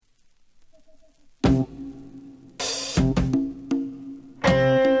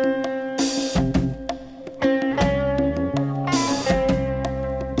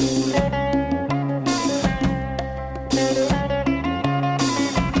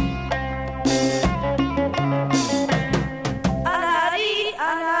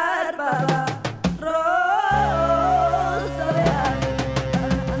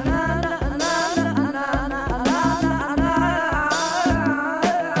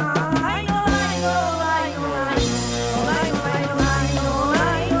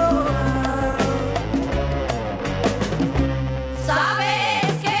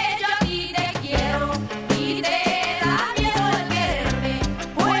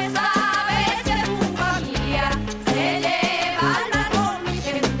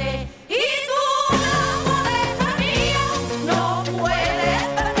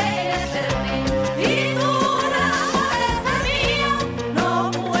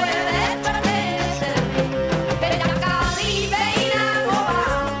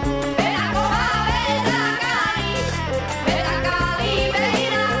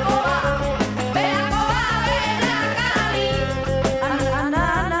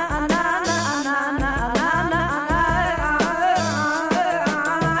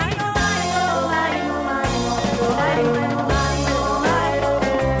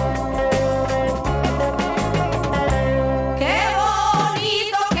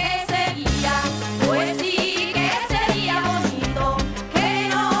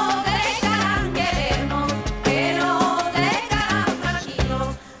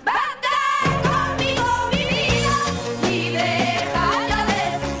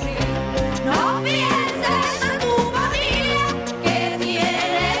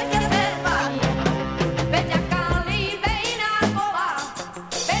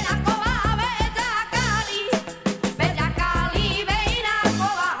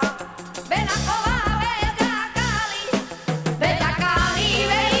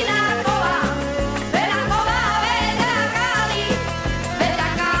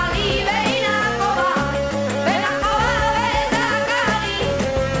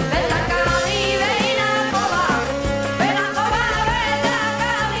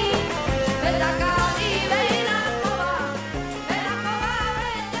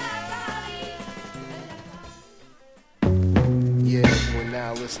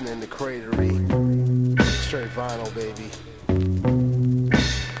listening to Cratery. Straight vinyl, baby.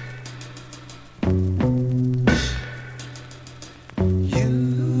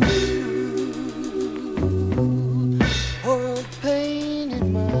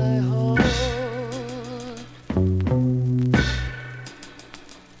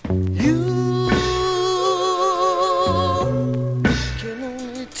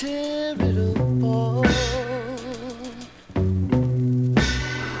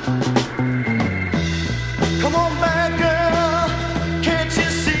 Come on back, girl.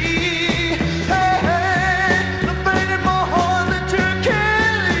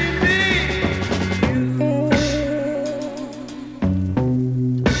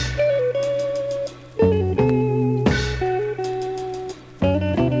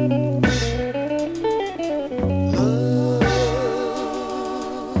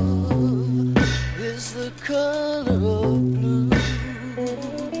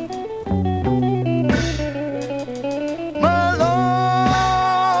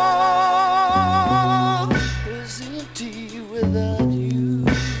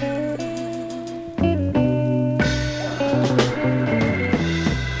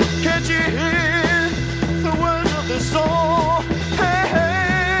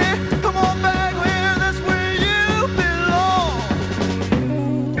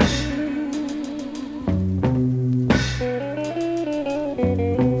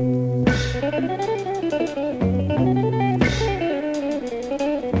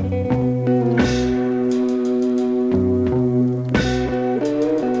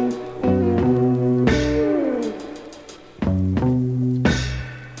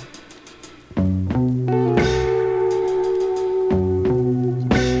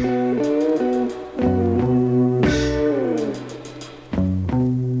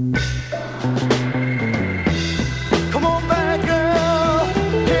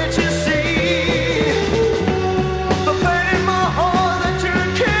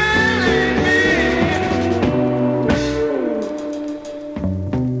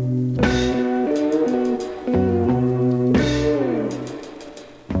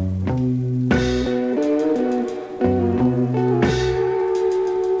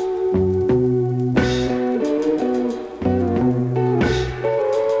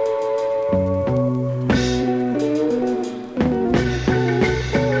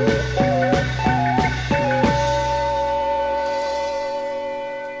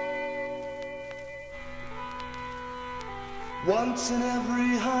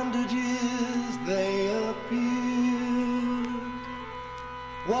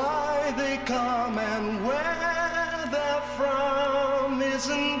 Why they come and where they're from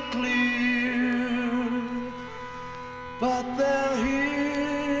isn't clear, but they're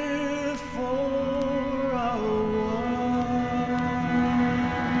here for a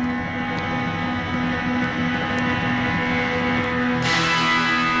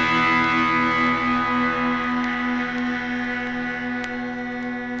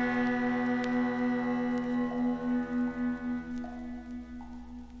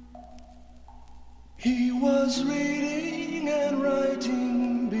He was reading and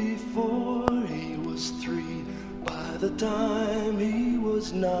writing before he was 3. By the time he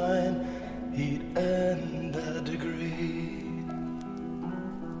was 9, he'd earned a degree.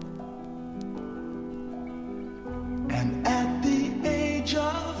 And at the age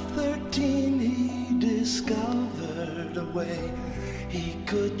of 13, he discovered a way he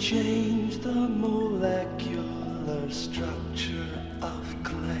could change the molecular structure of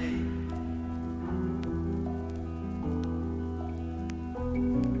clay.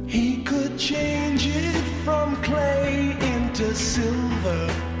 He could change it from clay into silver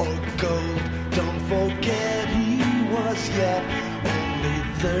or gold. Don't forget he was yet only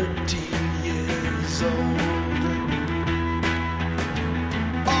 13 years old.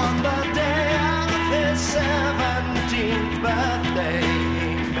 On the day of his 17th birthday,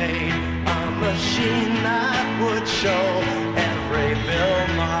 he made a machine that would show every bill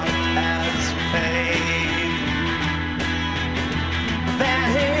marked as paid. Then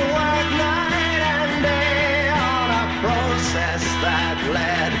he worked night and day on a process that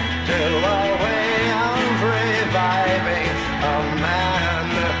led to a way of reviving a man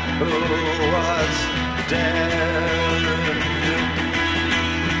who was dead.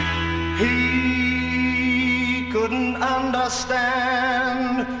 He couldn't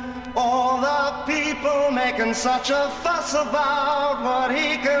understand all the people making such a fuss about what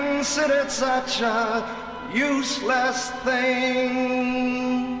he considered such a useless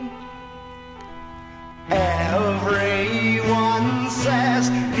thing. Everyone says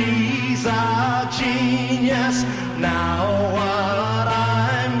he's a genius. Now what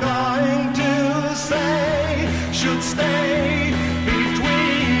I'm going to say should stay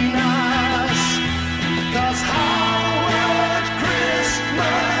between us, 'cause Howard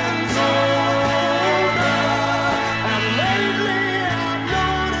Christman's older, and lately I've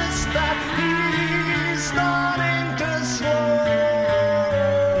noticed that he's starting to slow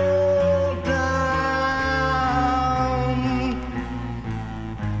down.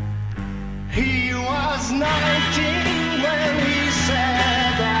 He was 19 when he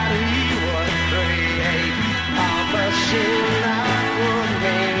said that he would create a machine that would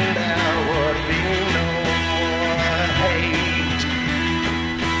mean there would be no more hate.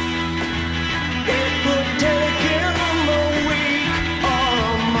 It would take him a week or a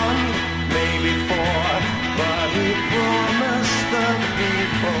month, maybe 4, but he promised the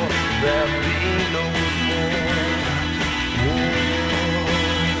people there'd be no more war.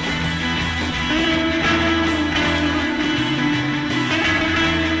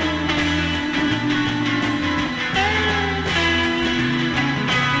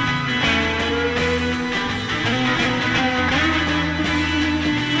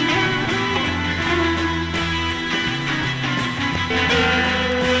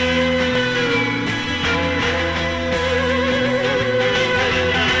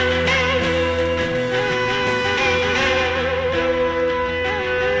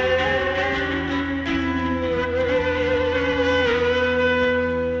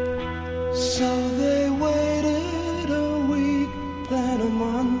 So they waited a week, then a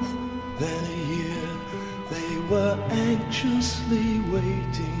month, then a year. They were anxiously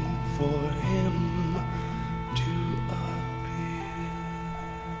waiting for him to appear.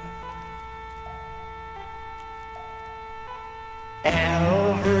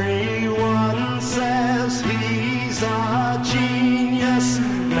 Everyone says he's a genius.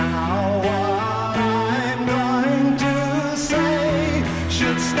 Now what I'm going to say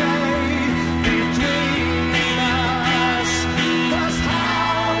should stay between us, 'cause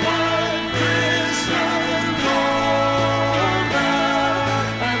Howard Christman's older,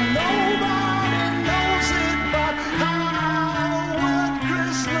 and nobody knows it but Howard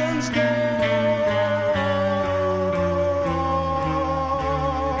Christman's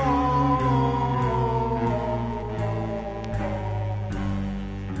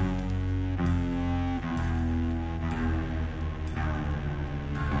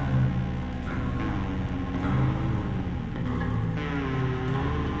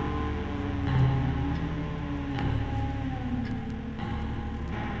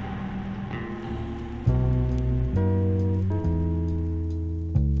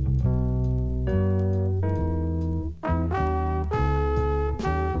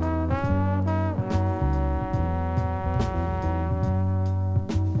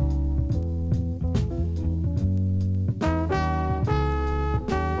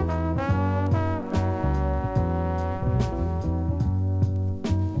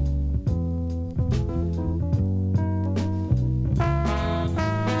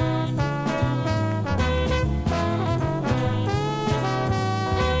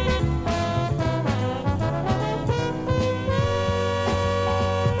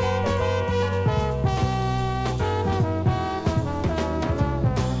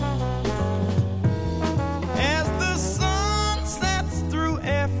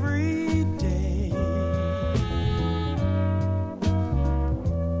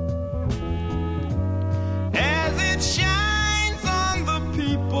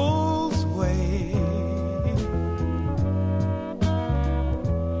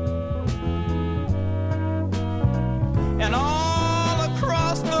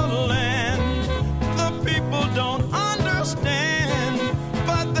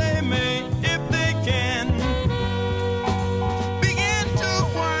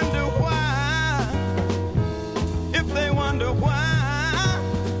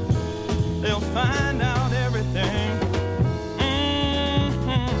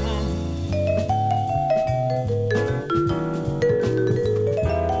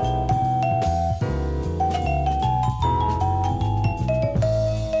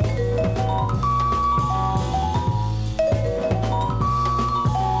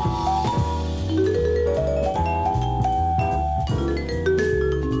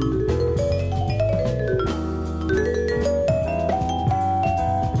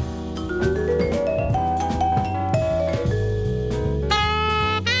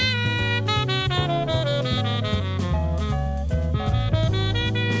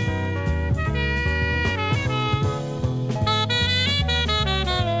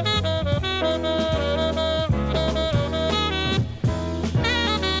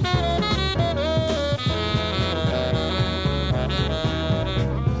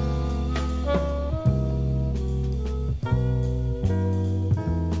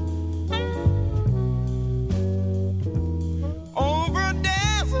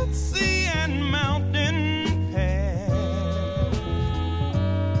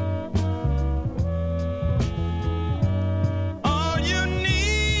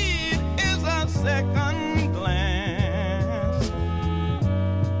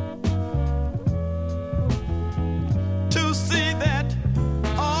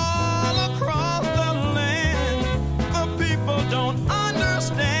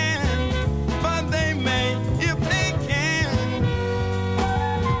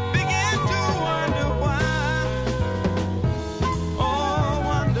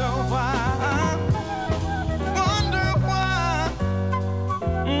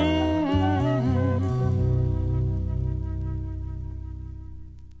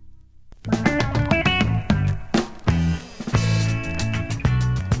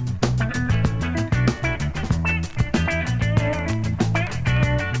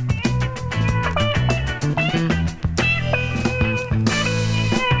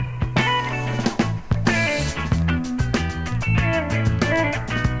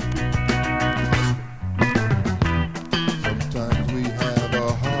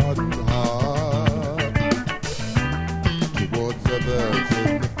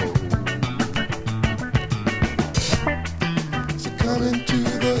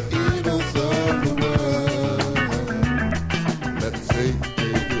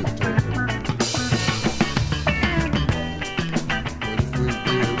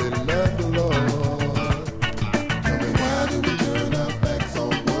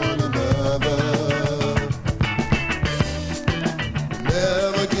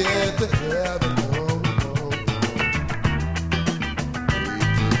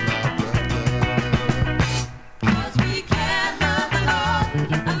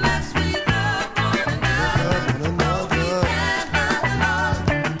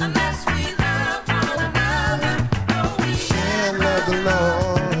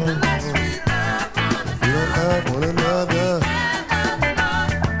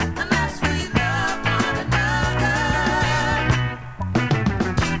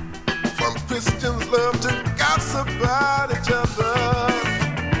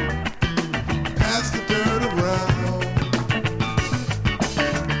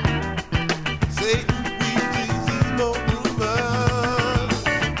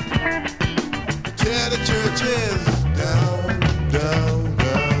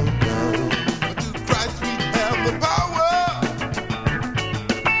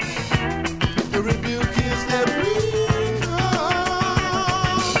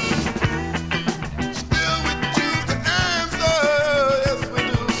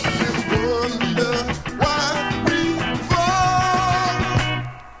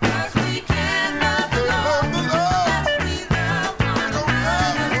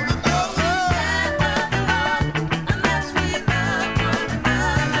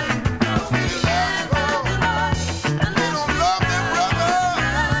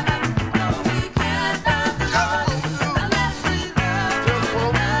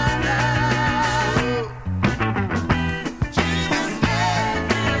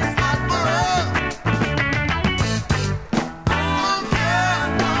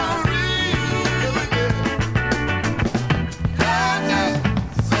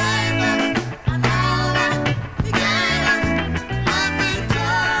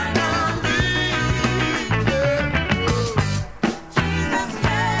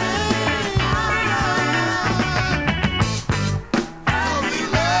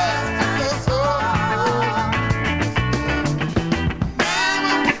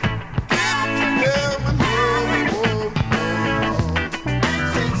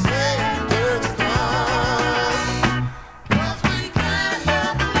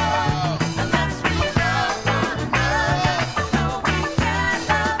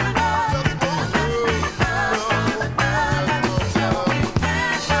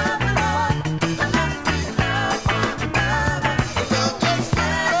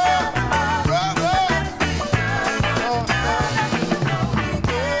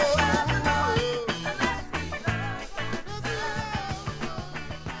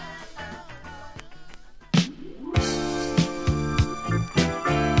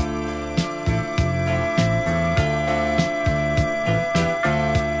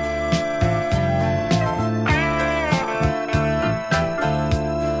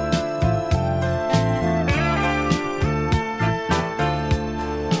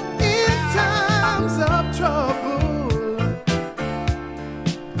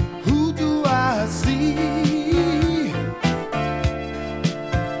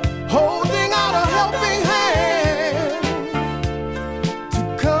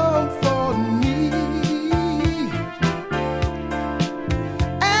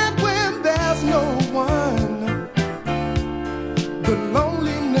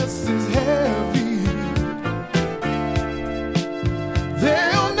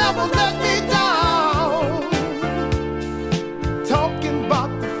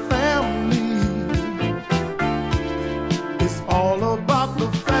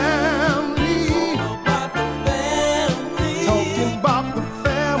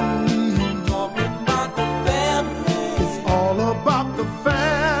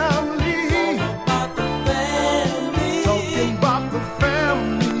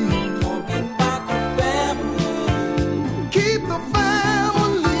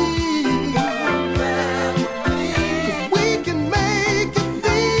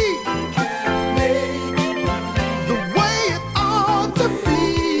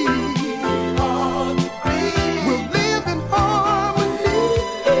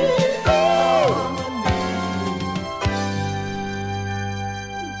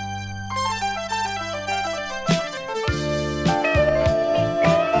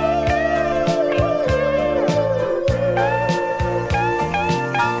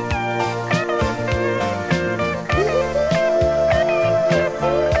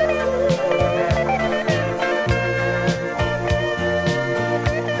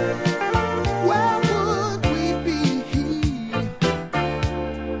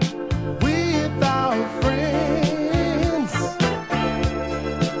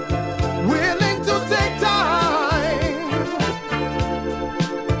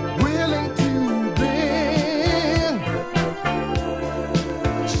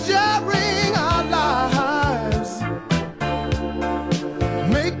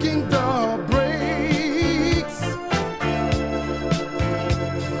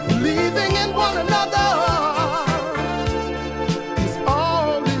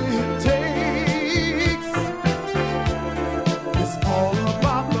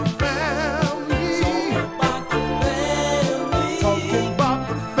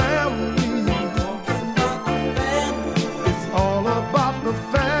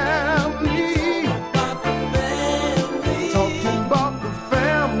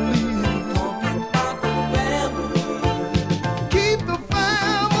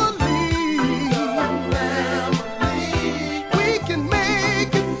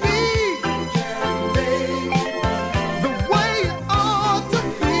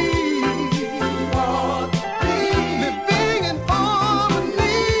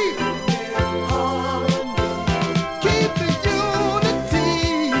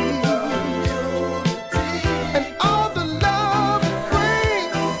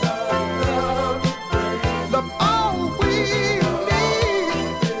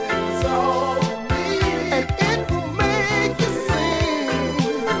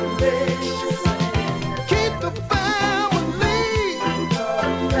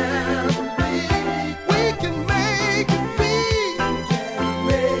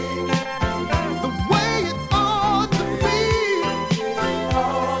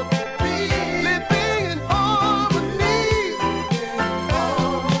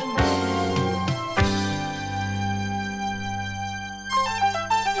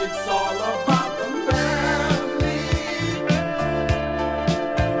It's all about the family.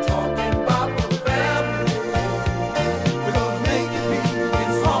 Talking about the family. We're gonna make it big.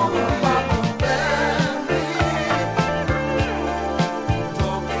 It's all about the family.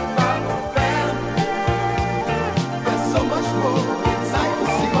 Talking about the family. There's so much more inside to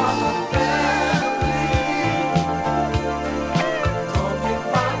see about the family. Talking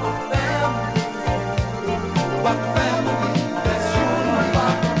about the family. About the family. That's all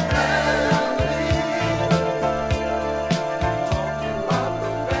about the family. Talking about the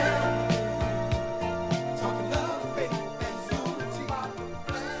family. Talking love, faith, and unity about the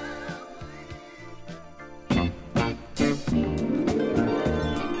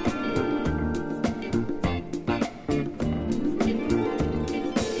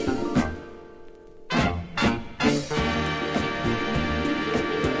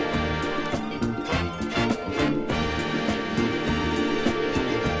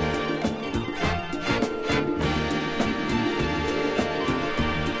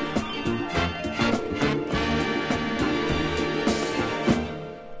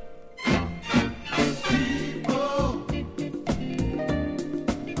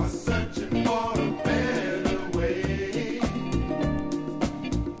are searching for a better way.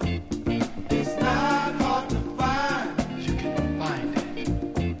 It's not hard to find. You can find it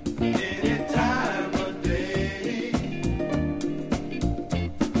any time of day.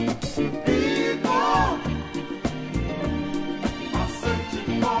 People are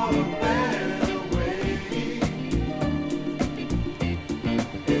searching for a better way.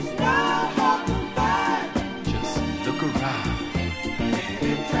 It's not hard to find. Just look around.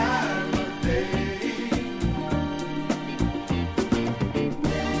 Any time of day.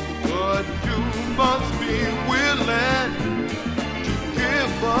 But you must be willing to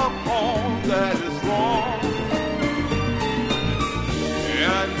give up all that is wrong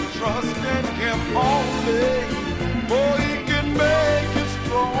and trust in Him only, for He can make you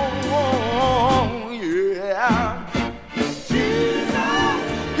strong. Yeah. Jesus,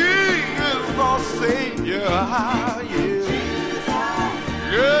 He is our Savior. Yeah.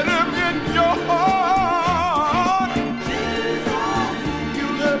 Get Him in your heart. You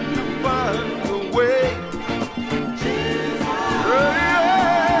have to find the way.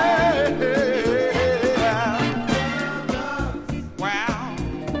 Yeah. Wow.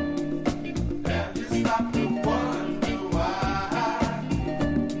 Have you stopped to wonder why?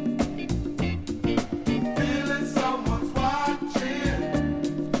 Feeling someone's watching,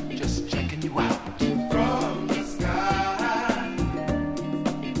 just checking you out from the sky.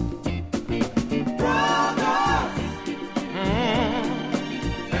 Brothers,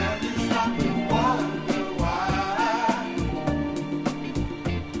 have you stopped to wonder why?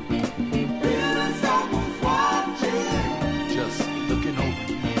 Feeling someone's watching, just looking over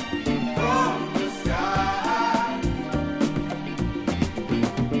you from the sky.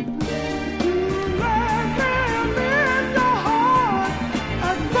 You let Him in your heart.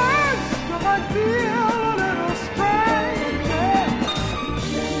 At first you might feel a little strange,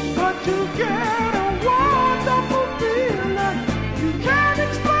 but you get a wonderful feeling you can't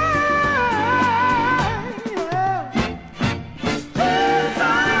explain.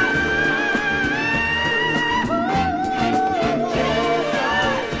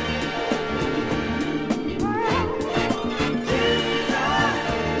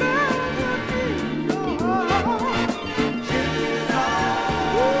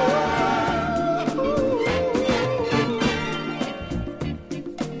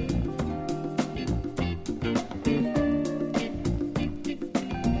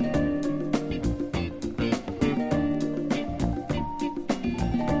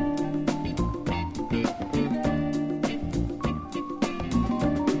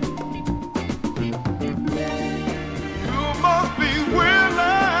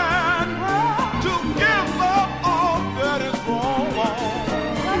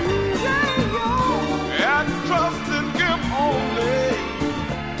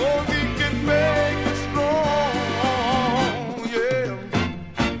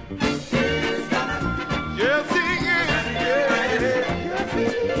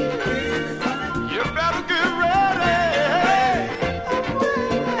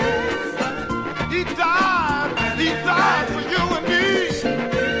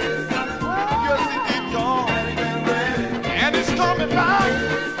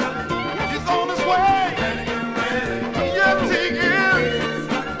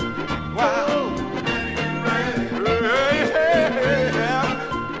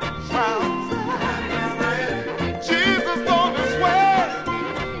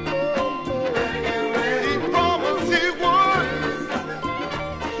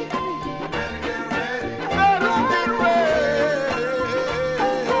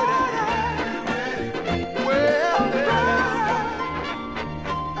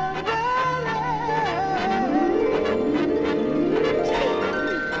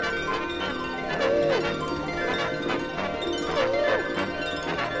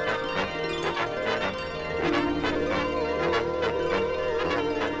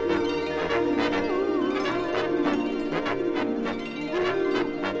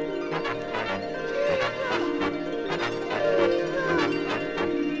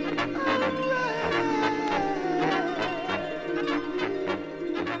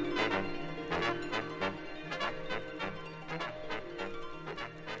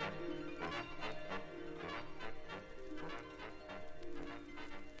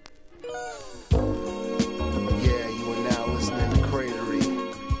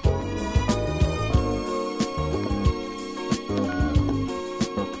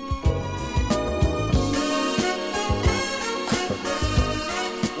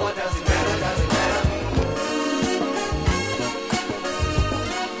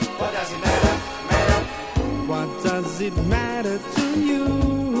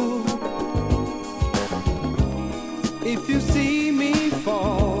 you. If you see me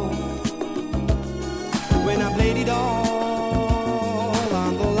fall, when I've laid it all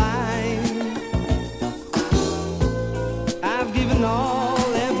on the line, I've given all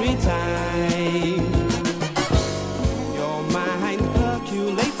every time. Your mind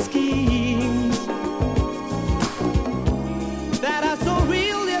calculates schemes that are so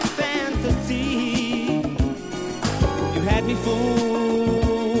real in fantasy. You had me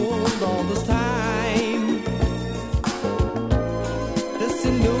fooled all this time. This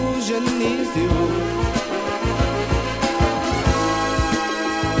illusion is you.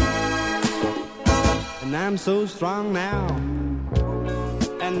 And I'm so strong now,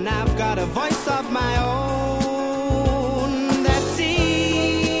 and I've got a voice of my own that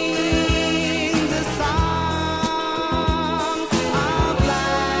sings a song of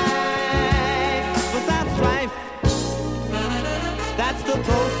life. But that's life, that's the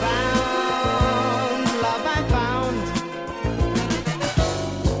profound love I found.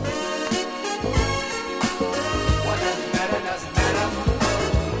 What doesn't matter, doesn't matter.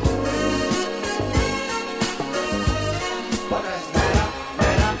 What doesn't matter,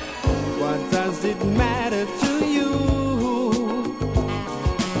 matter. What does it matter to you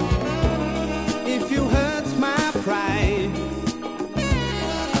if you hurt my pride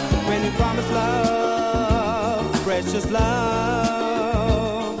when you promise love, precious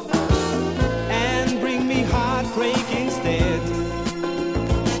love, and bring me heartbreak instead?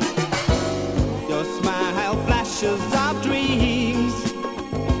 Your smile flashes of dreams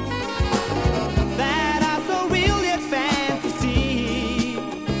that are so real yet fantasy.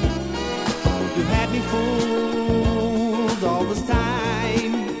 You had me fooled all this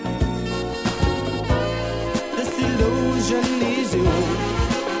time. This illusion is you.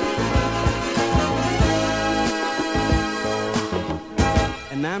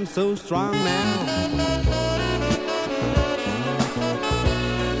 And I'm so strong now.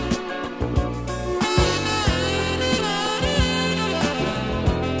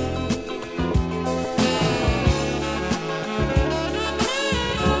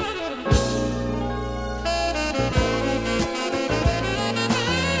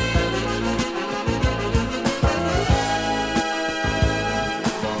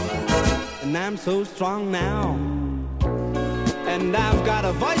 And I'm so strong now, and I've got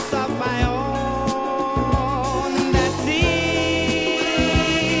a voice of my own that sings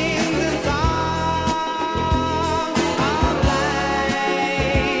a song of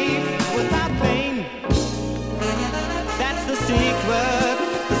life without pain. That's the secret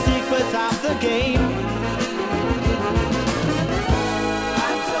of the game.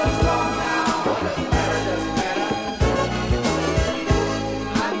 I'm so strong now. What doesn't matter, doesn't matter.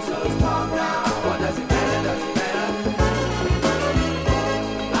 I'm so strong now. What doesn't matter, doesn't matter.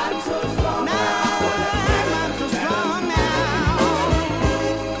 I'm so strong now. What doesn't matter, I'm so doesn't matter. strong now,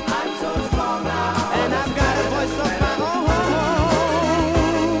 I'm so strong now. and I've got a voice of my own.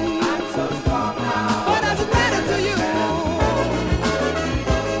 I'm so strong now. What does it matter to you?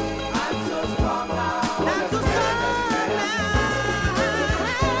 I'm so strong now. I'm so strong now.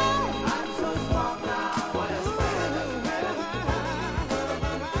 I'm so strong now. What doesn't matter, doesn't matter.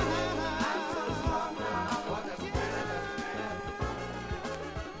 I'm so strong now. What doesn't matter, doesn't matter.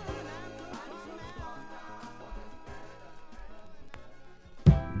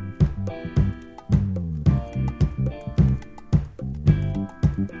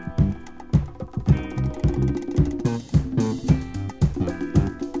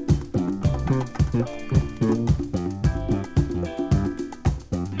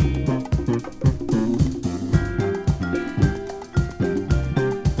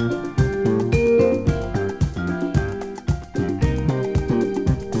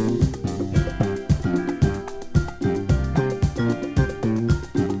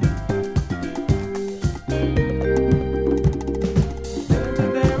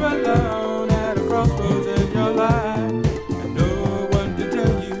 They're alone at a crossroads in your life, and no one to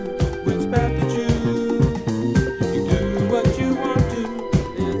tell you which path to choose. You do what you want to,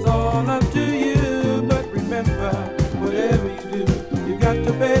 it's all up to you. But remember, whatever you do, you got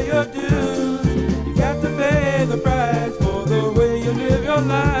to pay your dues. You got to pay the price for the way you live your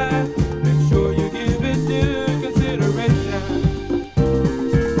life. Make sure you give it due consideration.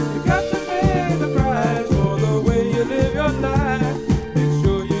 You got to pay the price for the way you live your life. Make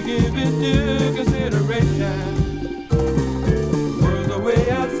sure you give it due consideration. Words the way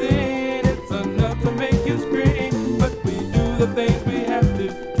I've seen, it's enough to make you scream. But we do the things we have to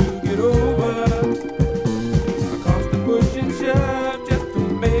get over. A constant push and shove just to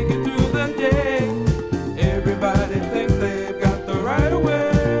make it through the day. Everybody thinks they've got the right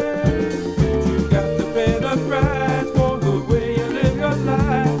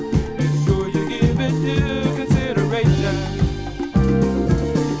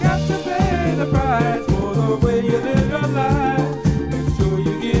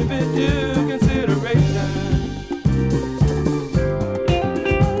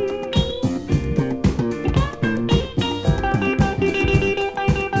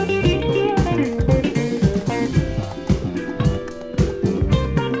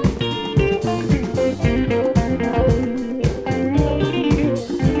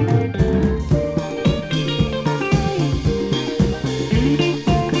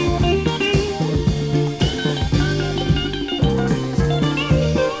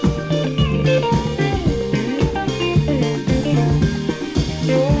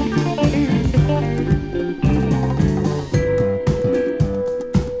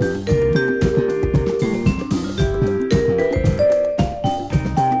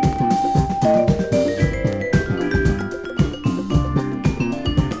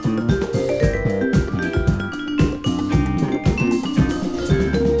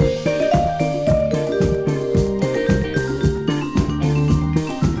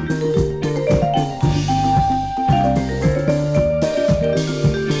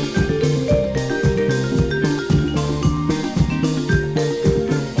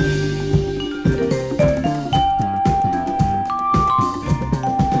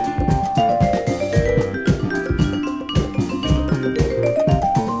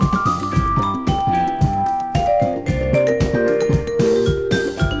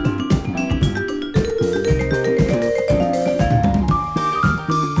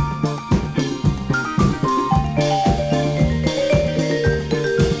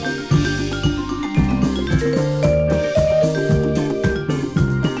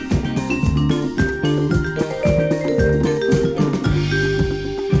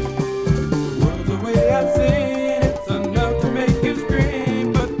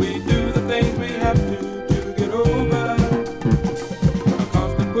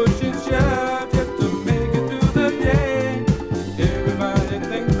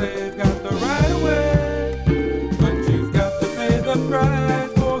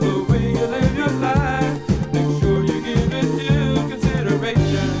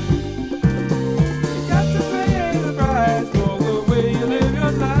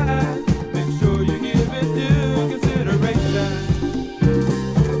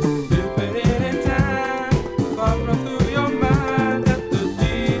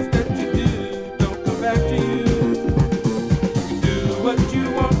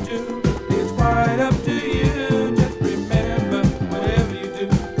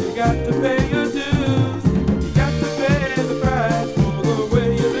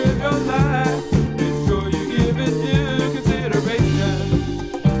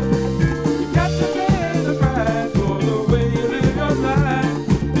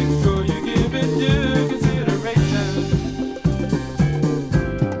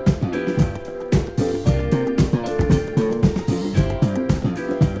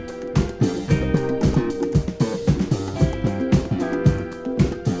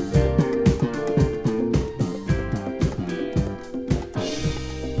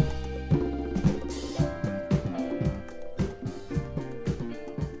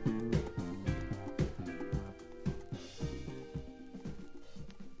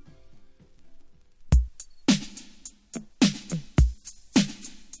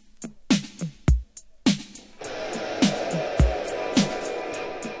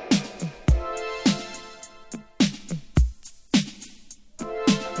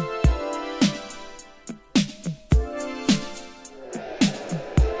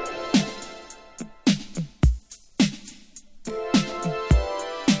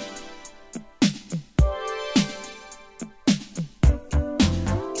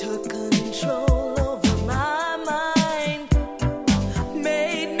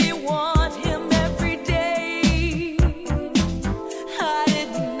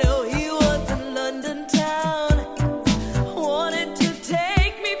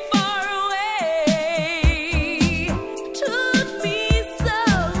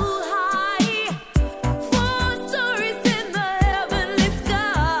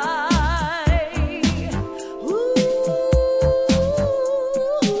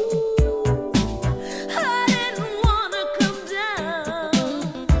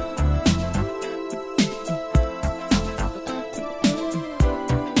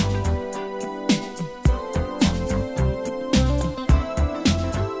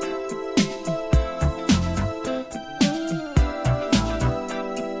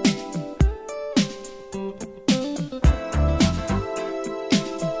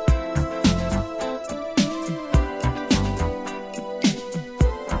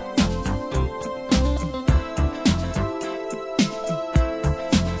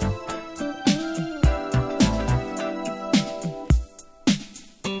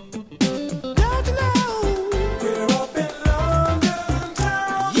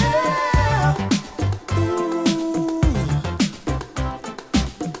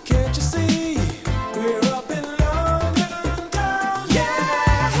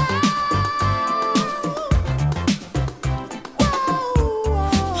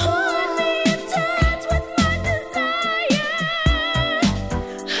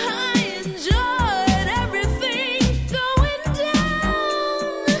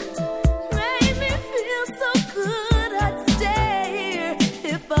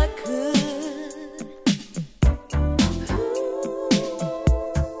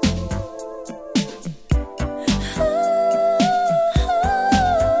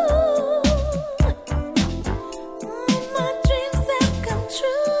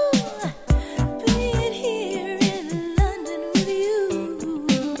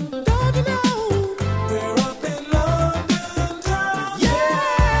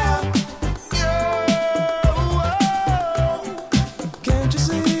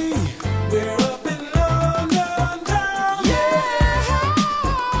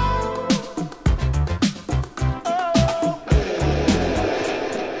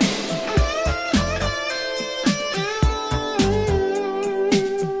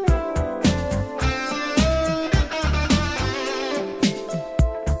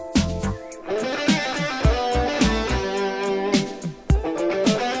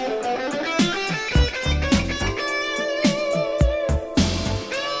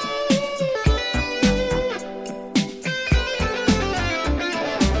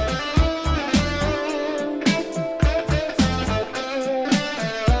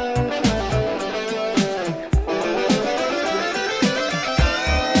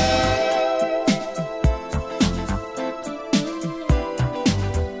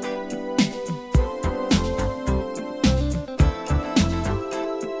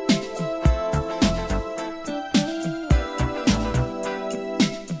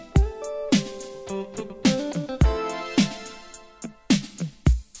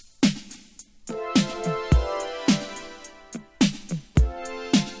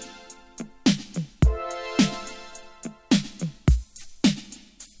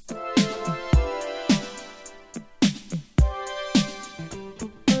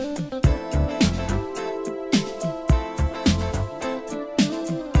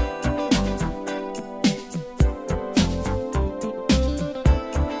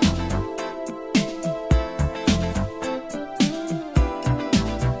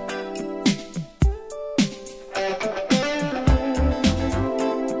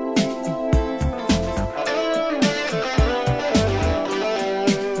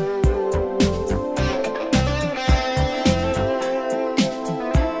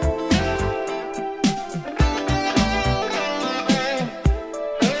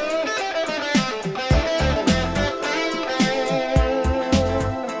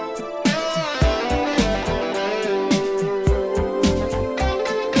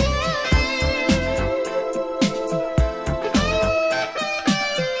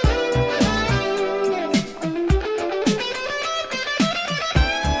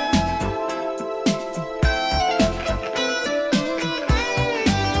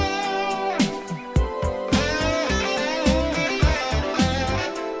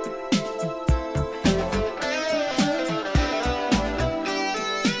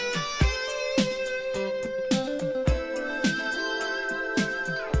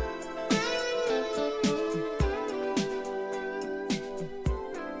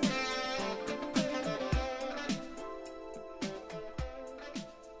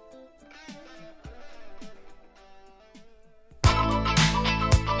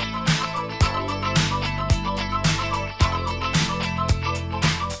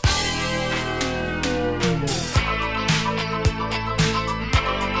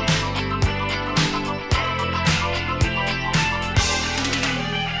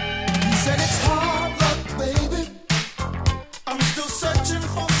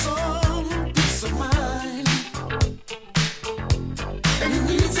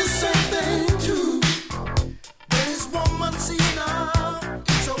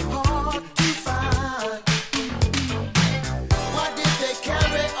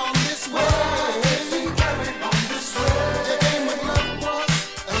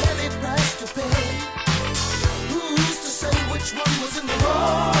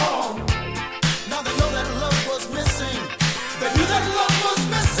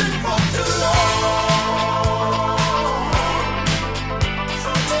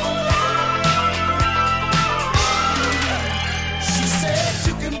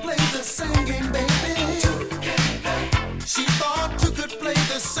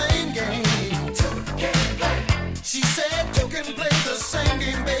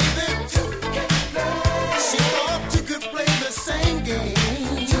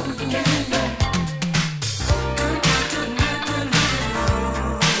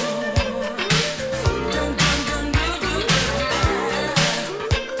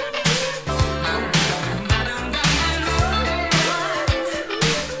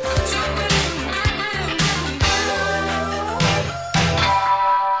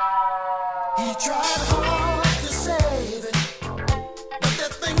Tried hard to save it, but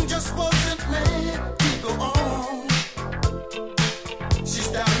that thing just wasn't meant to go on. She's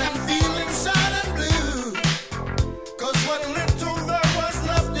down and feeling sad and blue, 'cause what little there was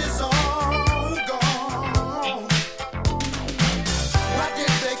left is all gone. Why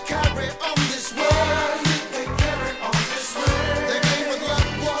did they carry on this way? They carry on this way. Their game with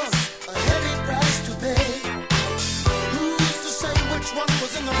love was a heavy price to pay. Who's to say which one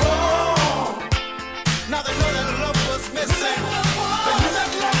was in the wrong? Now they know that love was missing. They knew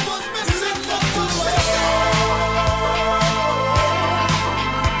that love was missing for too long.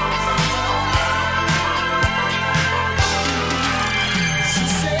 She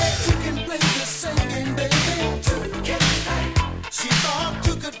said you can play the same game, baby. She thought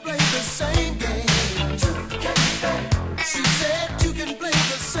you could play the same game. She said you can play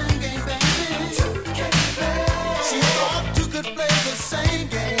the same game, baby. She thought you could play the same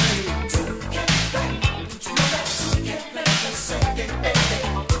game.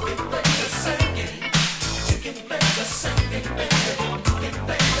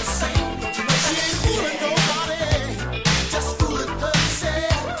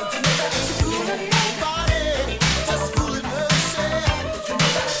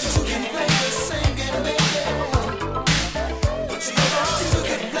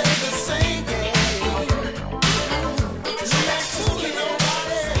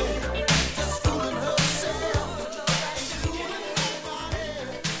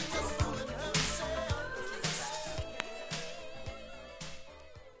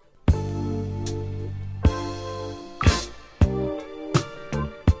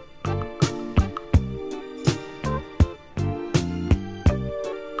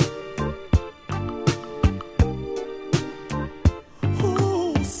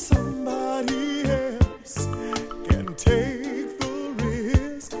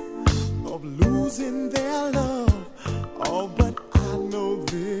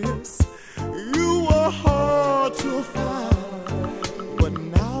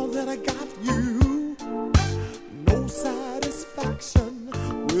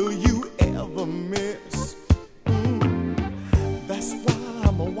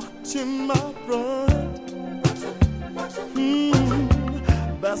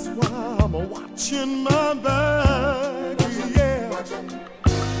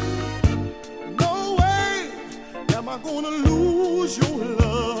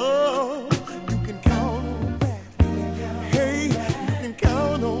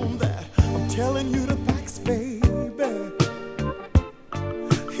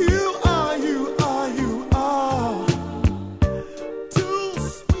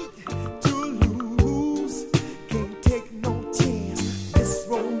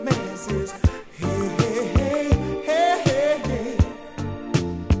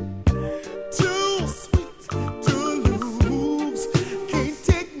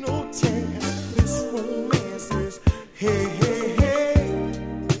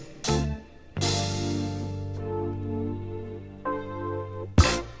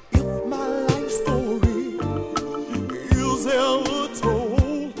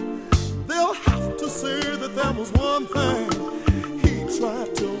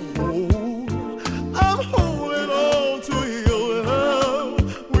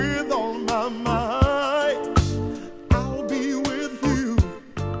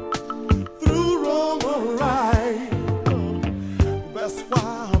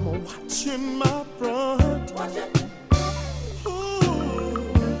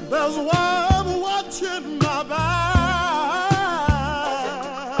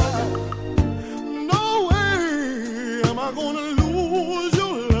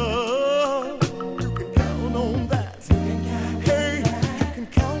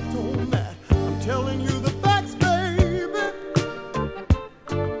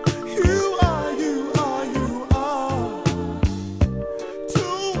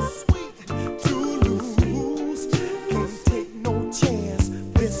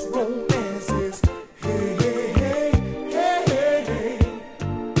 Romance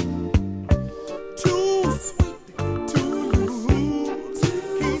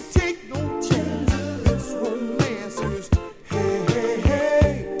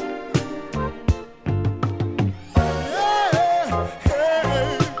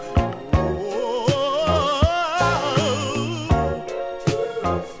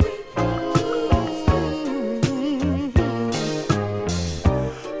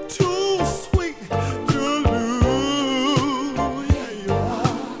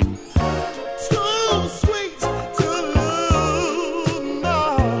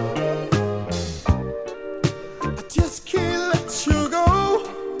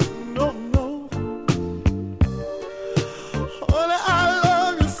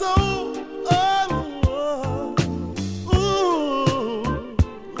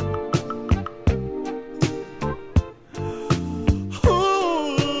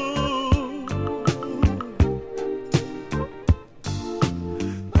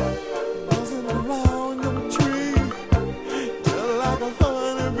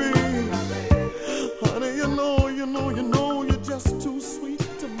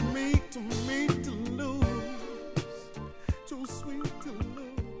sweet to me, to lose. Too sweet to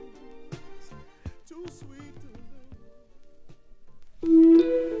lose. Too sweet to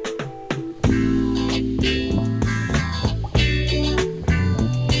lose.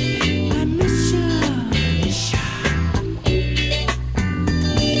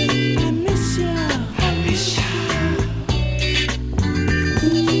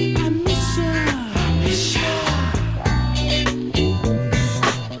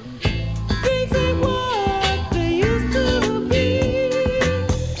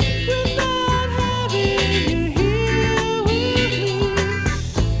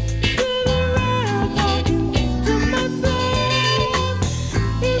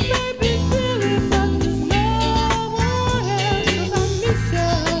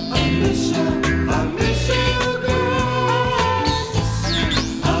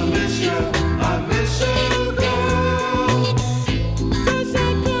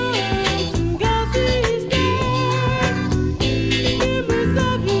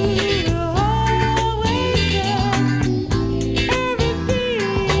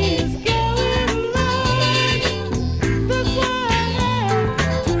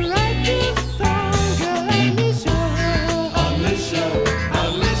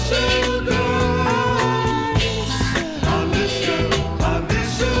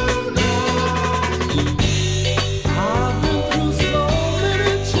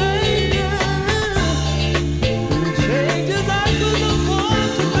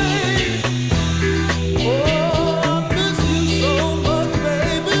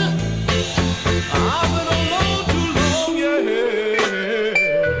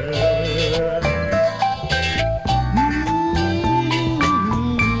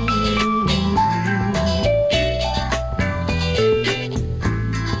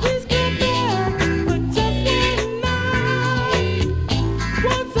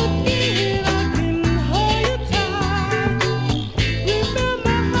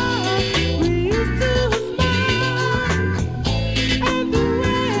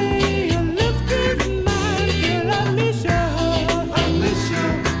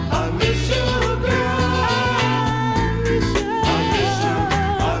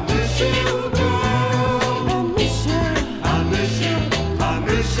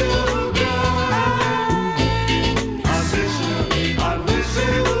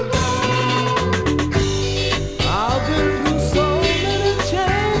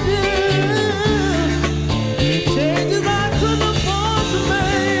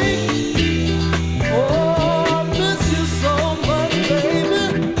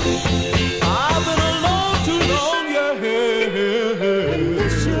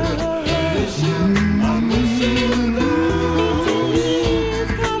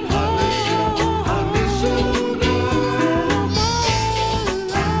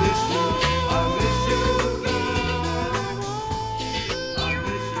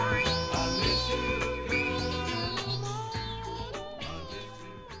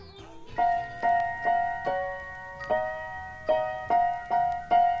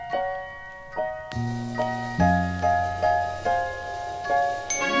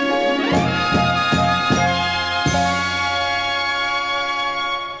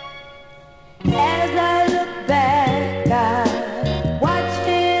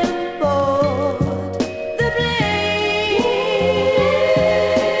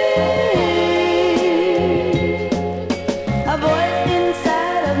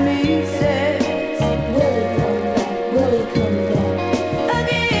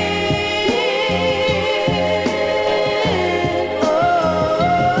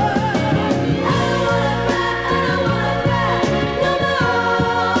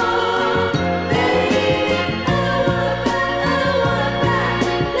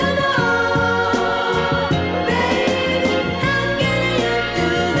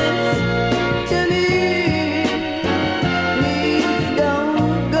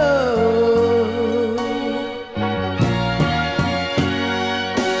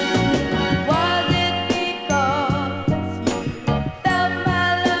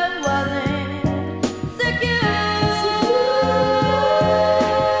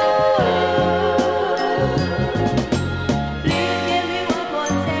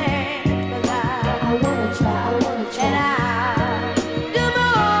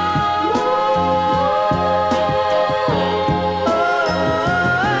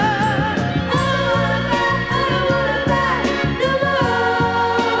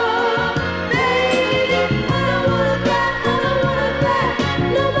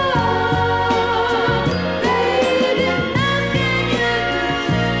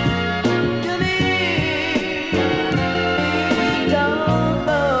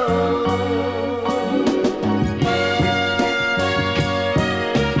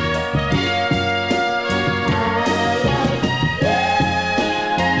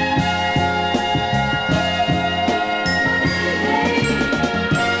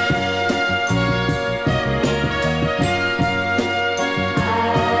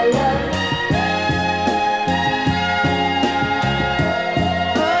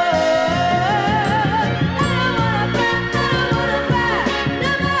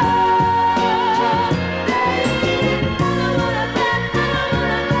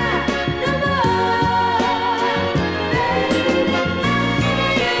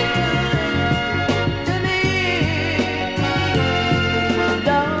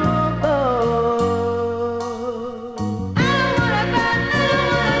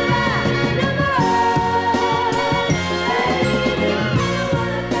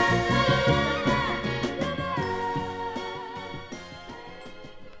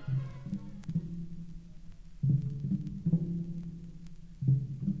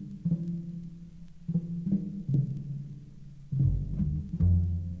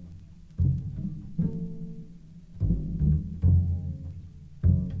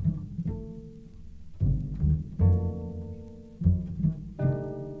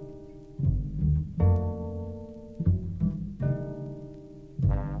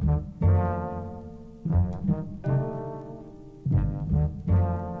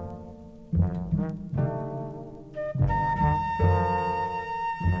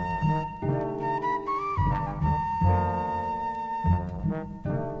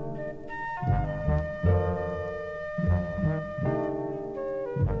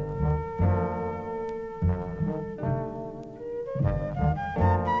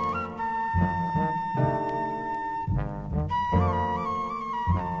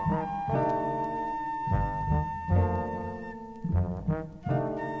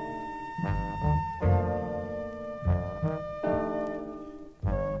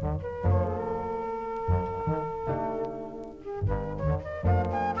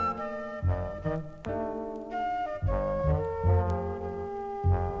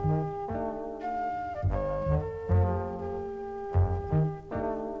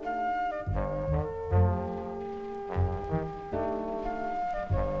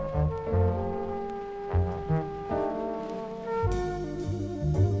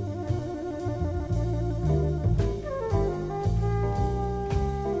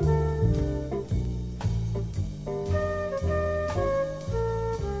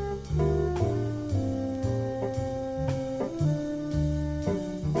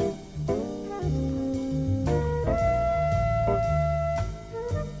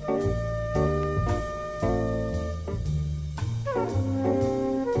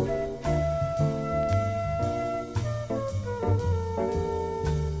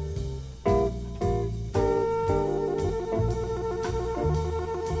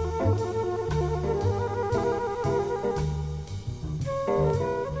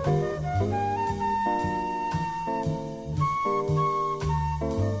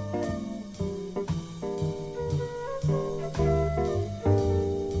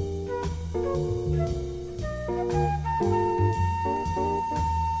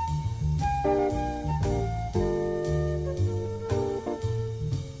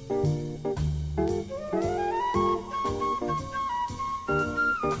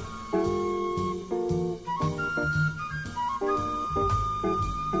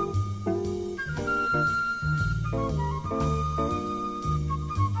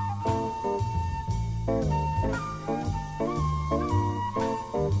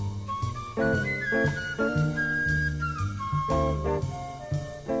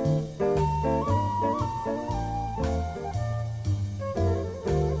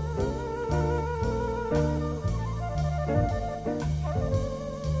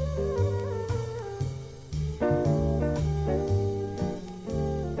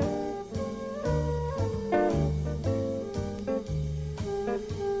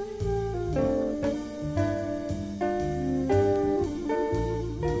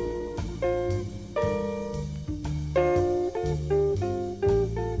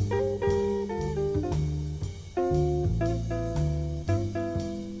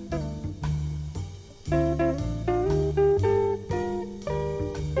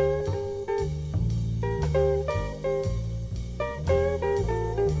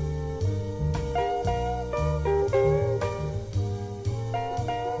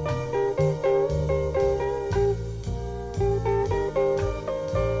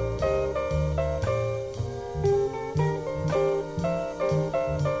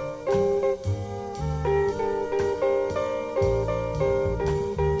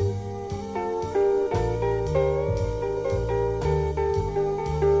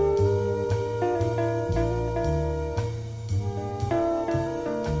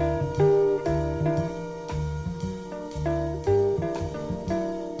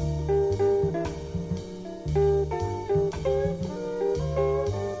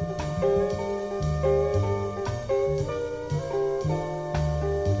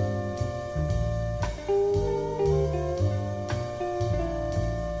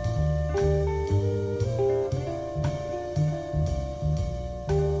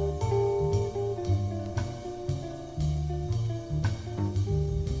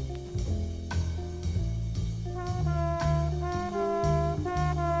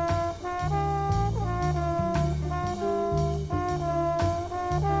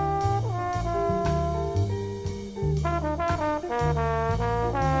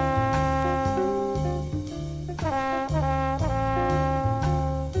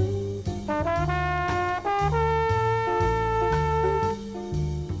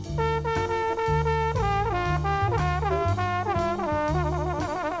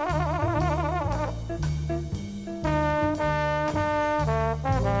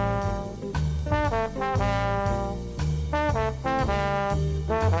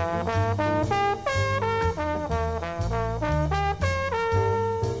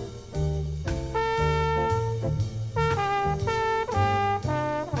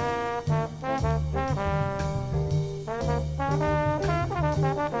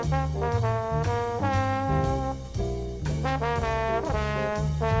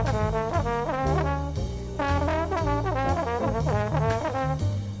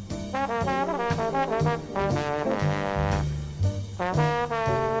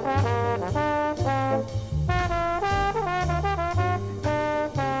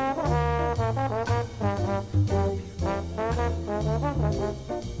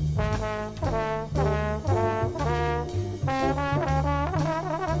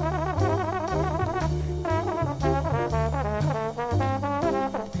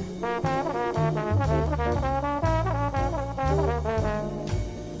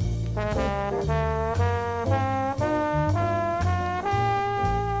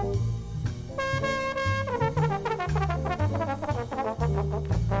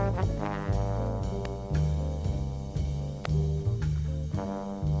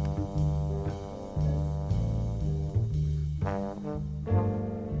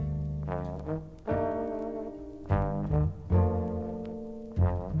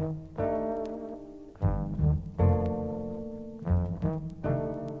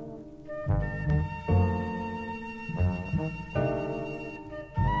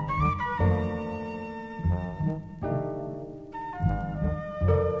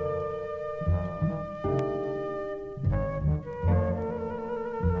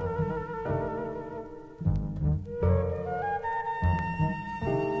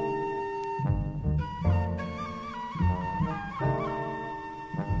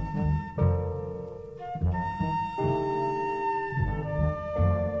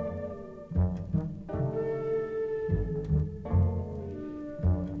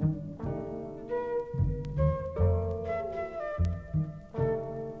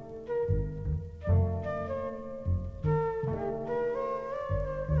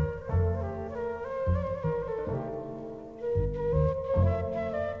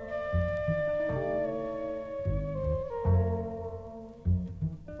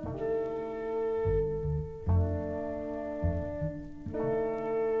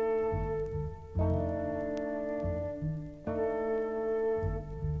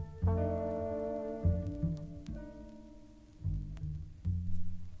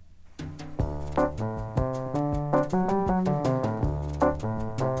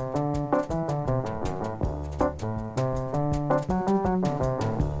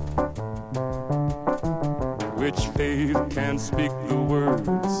 Which faith can speak the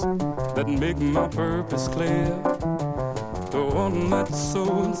words that make my purpose clear? The one that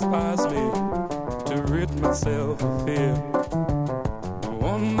so inspires me to rid myself of fear. The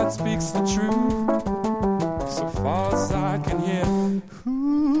one that speaks the truth so far as I can hear.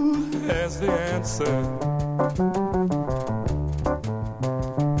 Who has the answer?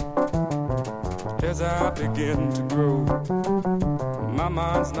 As I begin to grow, my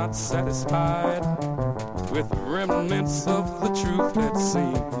mind's not satisfied with remnants of the truth that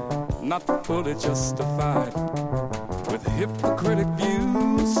seem not fully justified, with hypocritic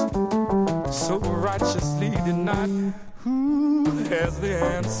views so righteously denied. Who has the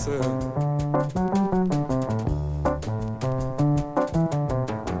answer?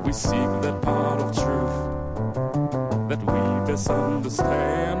 We seek that part of truth that we best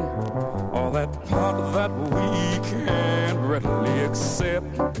understand, or that part that we can't readily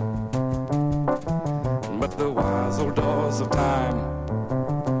accept. But the wise old doors of time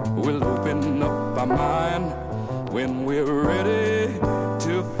will open up our mind when we're ready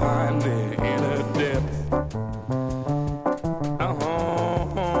to find the inner depth.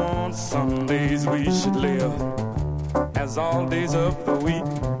 On some days we should live as all days of the week,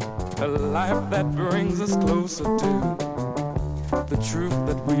 a life that brings us closer to the truth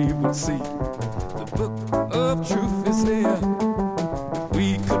that we would seek. The book of truth is near. If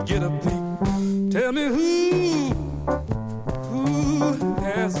we could get a peek, tell me who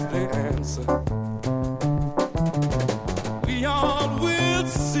has the answer? We all will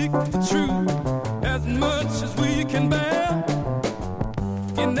seek the truth as much as we can bear.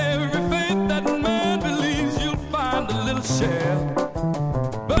 In every faith that man believes, you'll find a little share.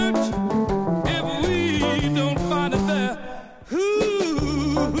 But if we don't find it there,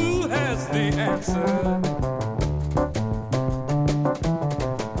 who has the answer?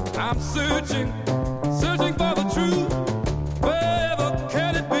 I'm searching for the truth. Wherever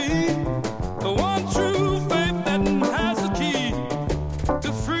can it be? The one true faith that has the key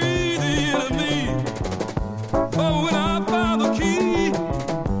to free the enemy. For when I find the key,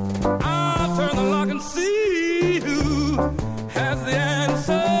 I'll turn the lock and see who has the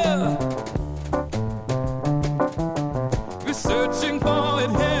answer. We're searching for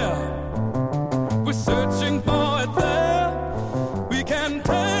it here. We're searching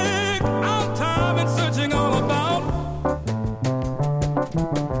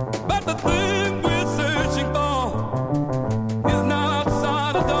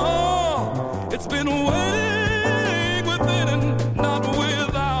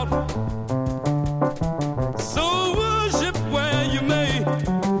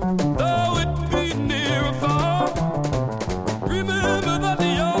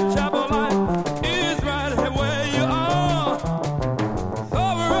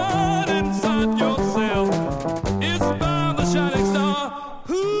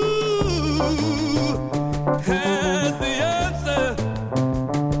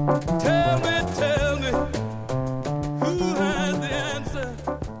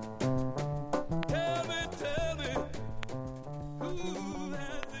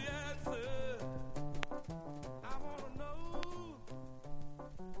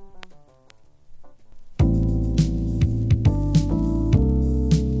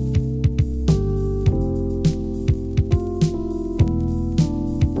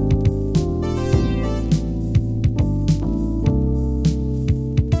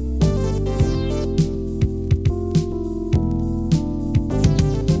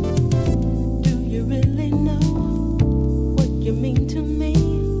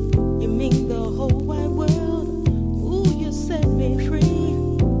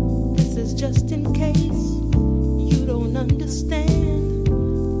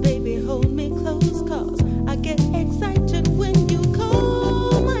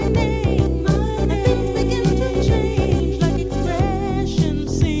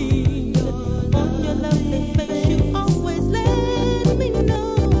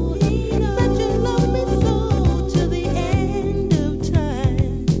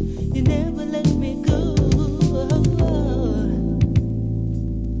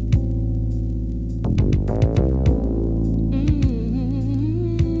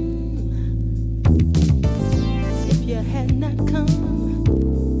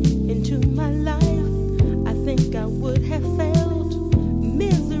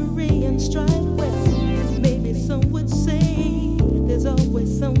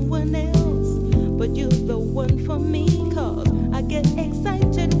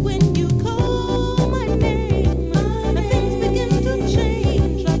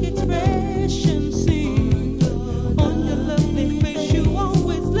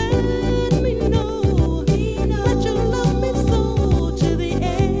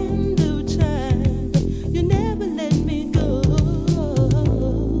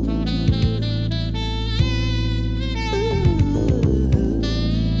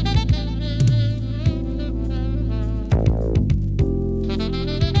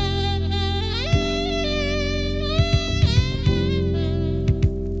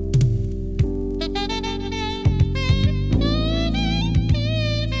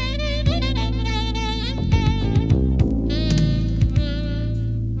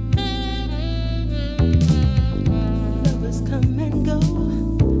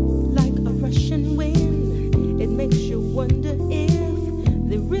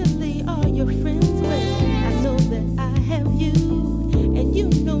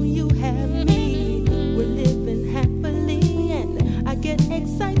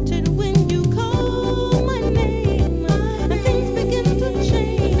excited when you call my name, and things begin to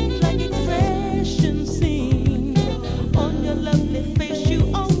change like expressions seen on your lovely face. You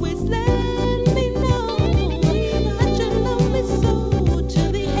always let me know that you love me so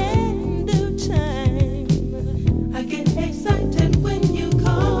to the end of time. I get excited when you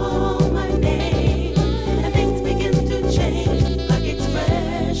call my name, and things begin to change like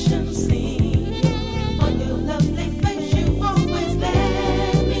expressions seen on your lovely face. You always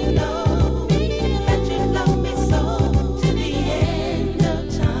let me know that you love me so to the end of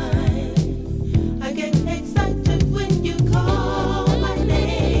time. I get excited when you call my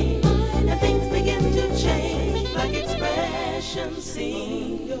name, and things begin to change like expressions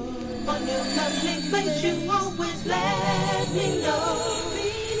seen on your lovely face. You always let me know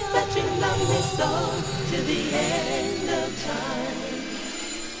that you love me so to the end of time.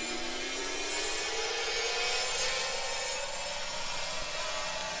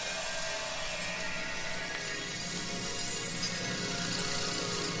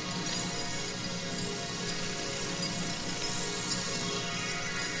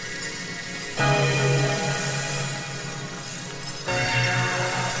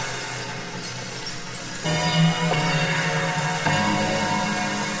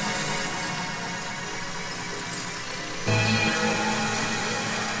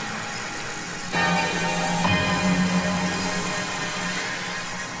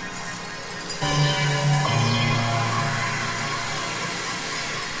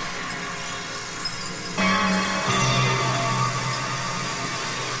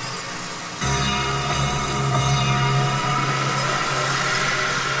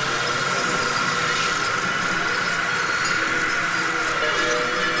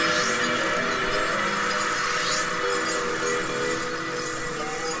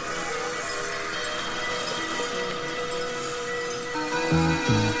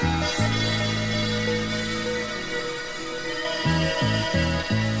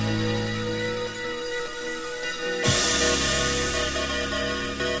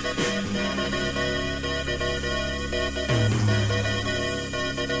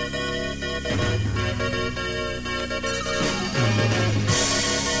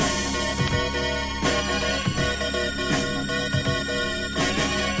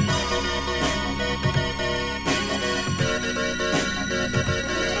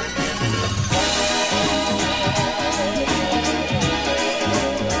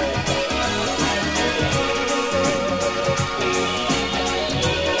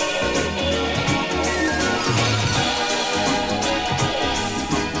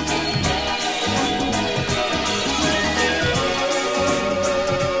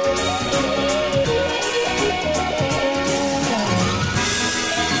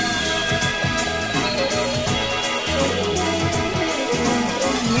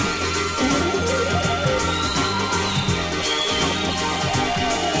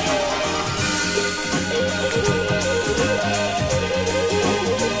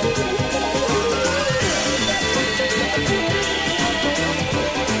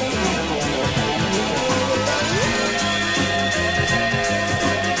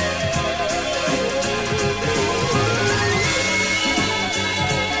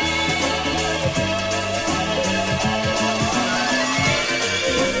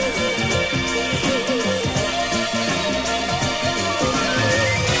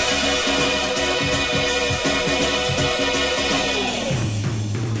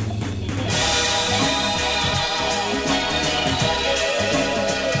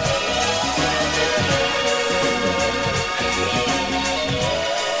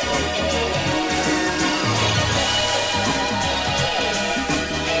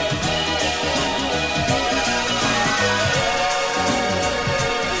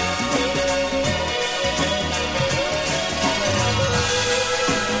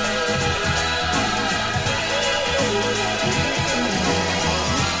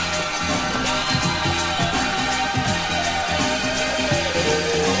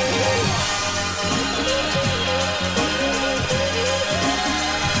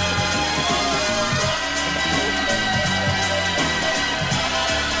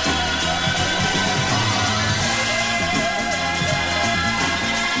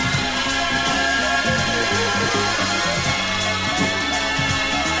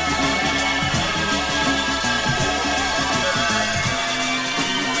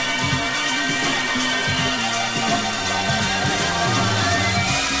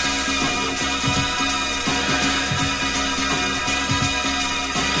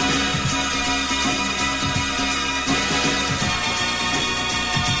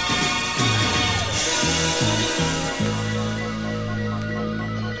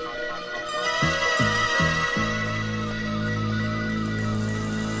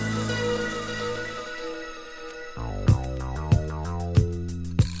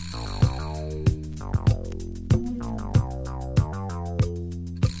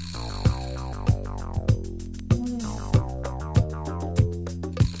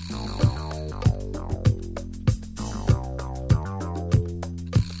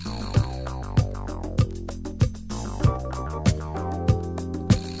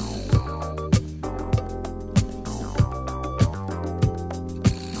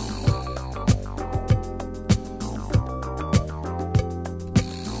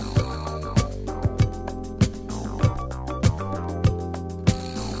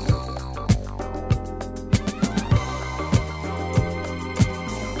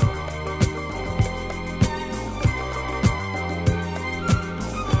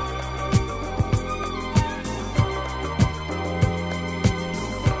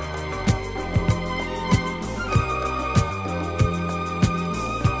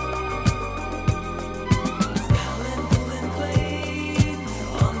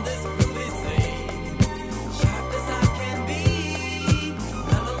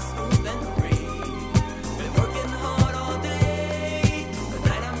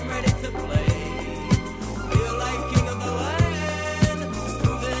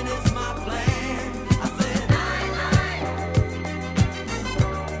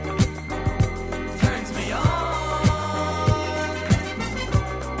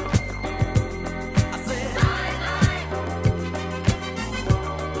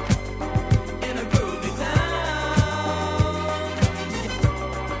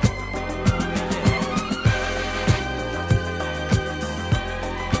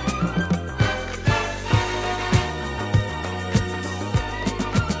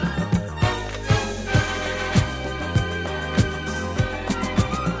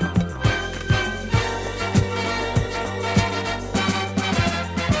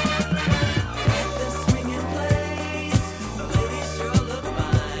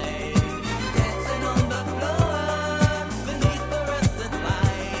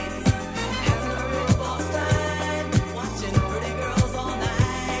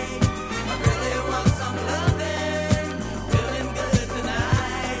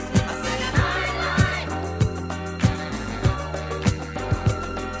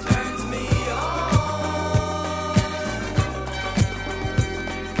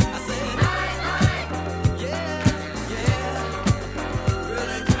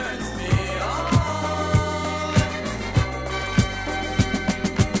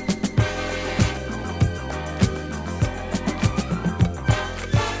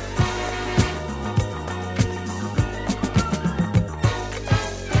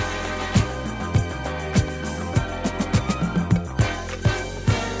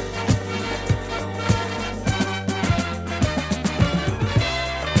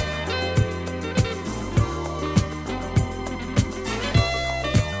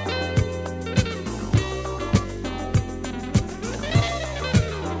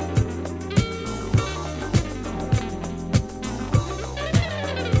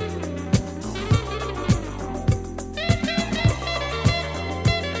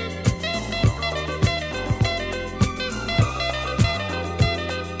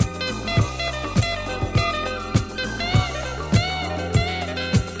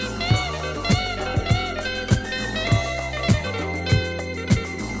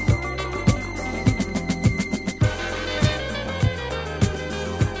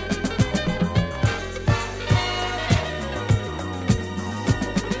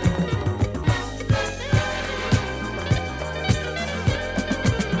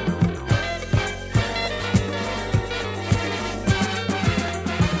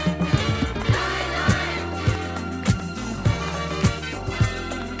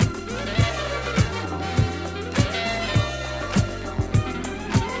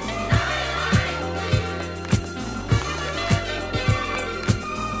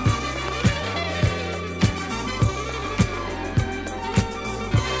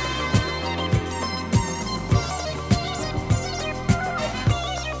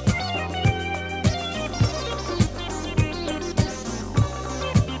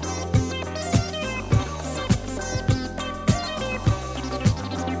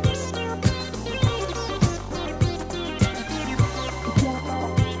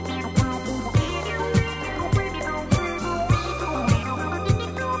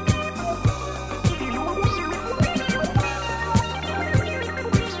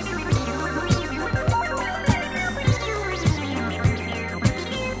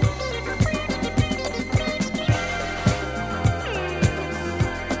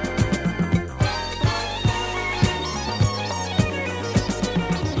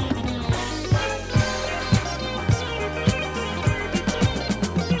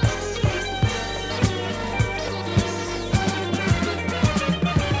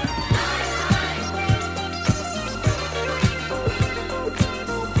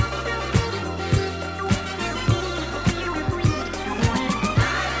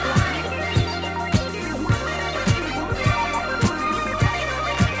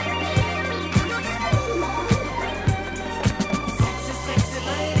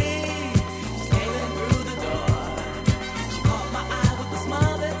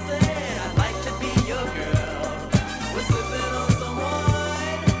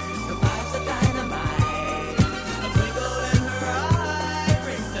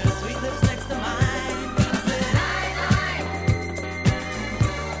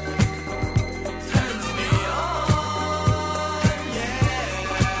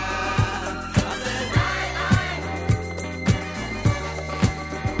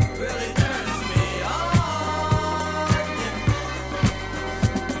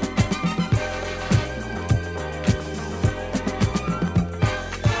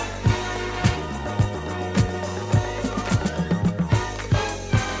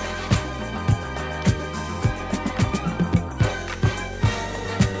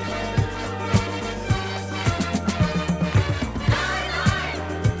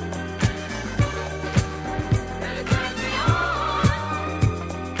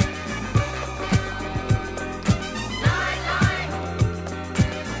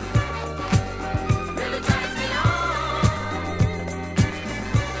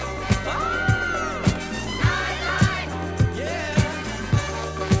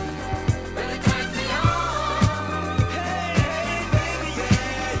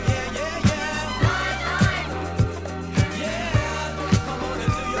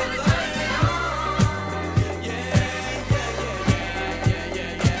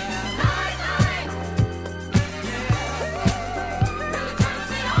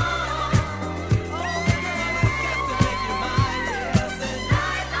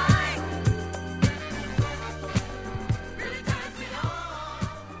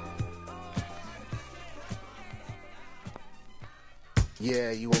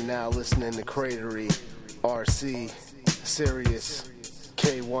 Yeah, you are now listening to Cratery, RC, Sirius,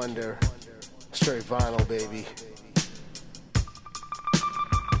 K Wonder, straight vinyl, baby.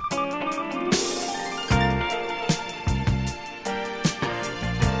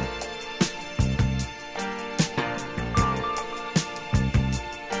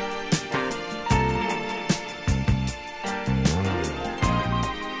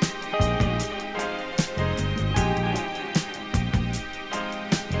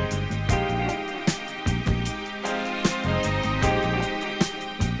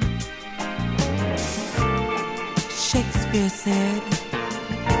 Shakespeare said,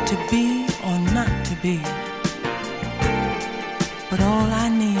 to be or not to be. But all I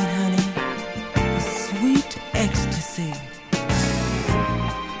need, honey, is sweet ecstasy.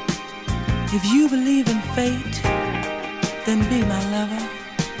 If you believe in fate, then be my lover.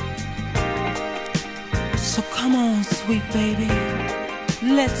 So come on, sweet baby,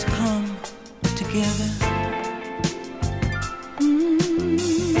 let's come together.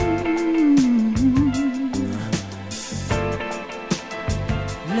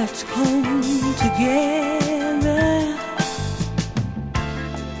 Let's come together.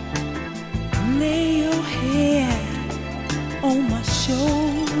 Lay your head on my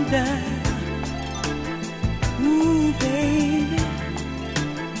shoulder. Ooh, baby,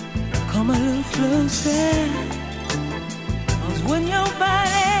 come a little closer. 'Cause when your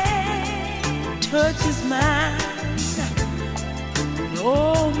body touches mine, it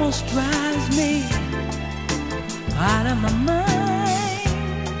almost drives me out of my mind.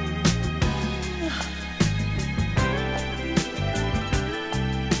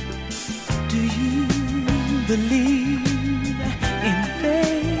 Believe in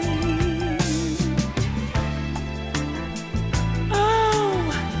fate. Oh,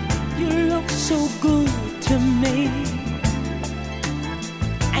 you look so good to me,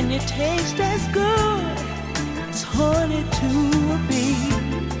 and you taste as good as honey to a bee.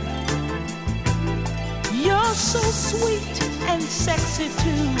 You're so sweet and sexy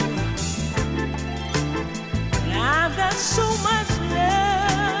too, and I've got so much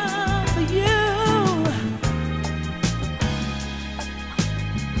love for you.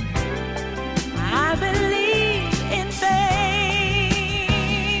 I believe in fate.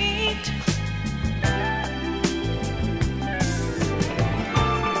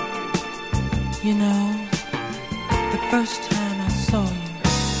 You know, the first time I saw you,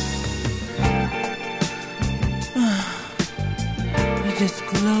 you just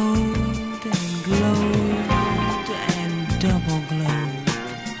glowed and glowed and double glowed,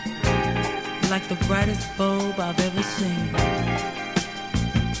 like the brightest bulb I've ever seen.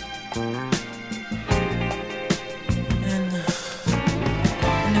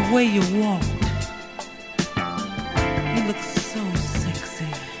 The way you walked, you looked so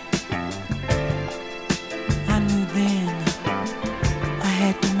sexy. I knew then I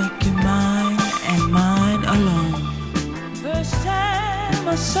had to make you mine and mine alone. First time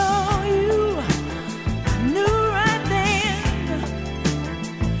I saw you, I knew right then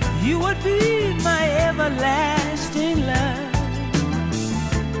you would be my everlasting love.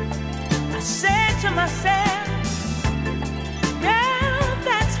 I said to myself,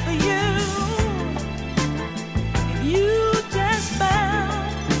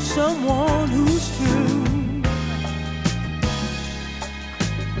 someone who's true.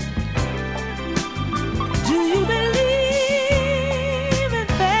 Do you believe in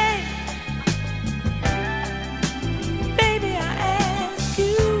fate? Baby, I ask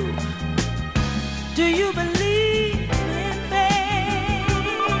you, do you believe in fate?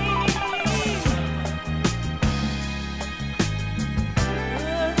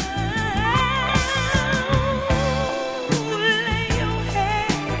 Lay your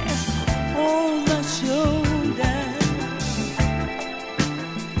head on my shoulder.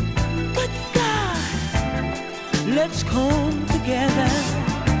 Good God, let's come together.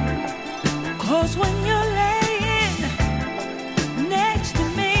 'Cause when you're